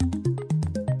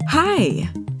Hi!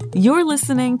 You're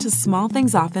listening to Small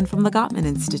Things Often from the Gottman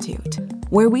Institute,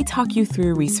 where we talk you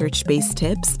through research-based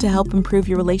tips to help improve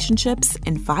your relationships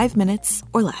in 5 minutes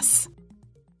or less.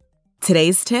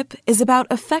 Today's tip is about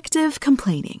effective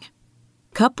complaining.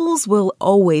 Couples will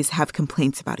always have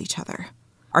complaints about each other.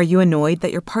 Are you annoyed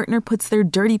that your partner puts their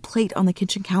dirty plate on the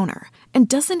kitchen counter and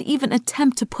doesn't even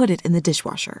attempt to put it in the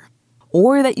dishwasher?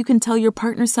 Or that you can tell your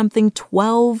partner something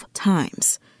 12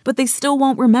 times, but they still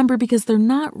won't remember because they're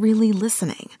not really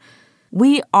listening?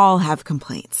 We all have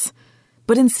complaints.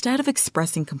 But instead of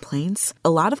expressing complaints, a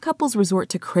lot of couples resort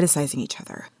to criticizing each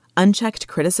other. Unchecked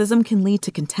criticism can lead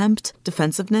to contempt,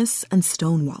 defensiveness, and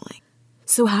stonewalling.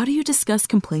 So how do you discuss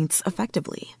complaints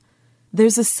effectively?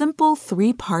 There's a simple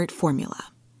 3-part formula.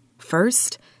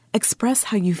 First, express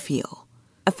how you feel.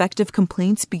 Effective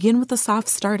complaints begin with a soft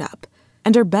startup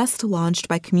and are best launched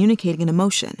by communicating an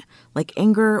emotion, like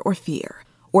anger or fear,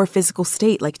 or a physical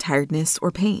state like tiredness or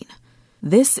pain.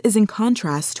 This is in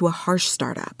contrast to a harsh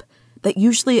startup that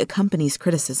usually accompanies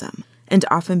criticism and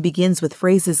often begins with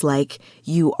phrases like,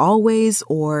 "you always"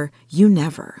 or "you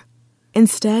never."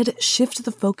 Instead, shift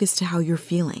the focus to how you're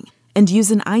feeling and use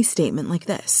an I statement like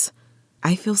this: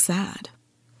 "I feel sad."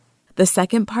 The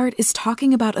second part is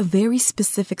talking about a very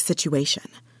specific situation.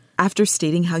 After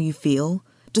stating how you feel,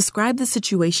 describe the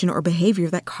situation or behavior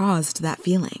that caused that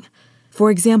feeling.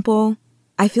 For example,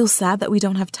 "I feel sad that we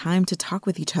don't have time to talk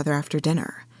with each other after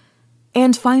dinner."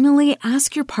 And finally,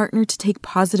 ask your partner to take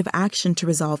positive action to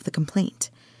resolve the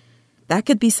complaint. That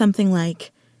could be something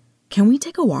like, "Can we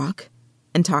take a walk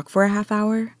and talk for a half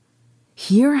hour?"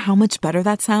 Hear how much better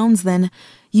that sounds than,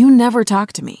 "You never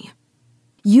talk to me."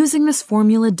 Using this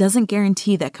formula doesn't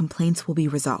guarantee that complaints will be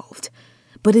resolved,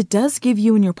 but it does give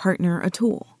you and your partner a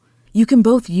tool. You can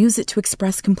both use it to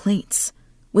express complaints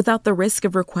without the risk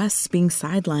of requests being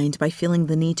sidelined by feeling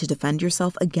the need to defend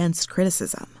yourself against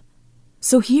criticism.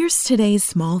 So here's today's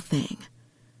small thing.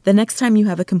 The next time you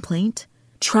have a complaint,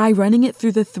 try running it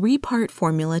through the 3-part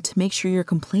formula to make sure you're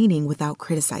complaining without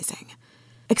criticizing.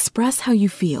 Express how you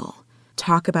feel,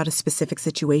 talk about a specific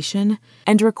situation,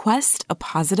 and request a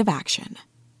positive action.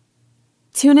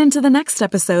 Tune in to the next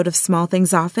episode of Small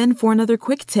Things Often for another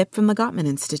quick tip from the Gottman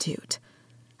Institute,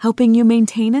 helping you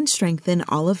maintain and strengthen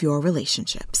all of your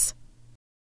relationships.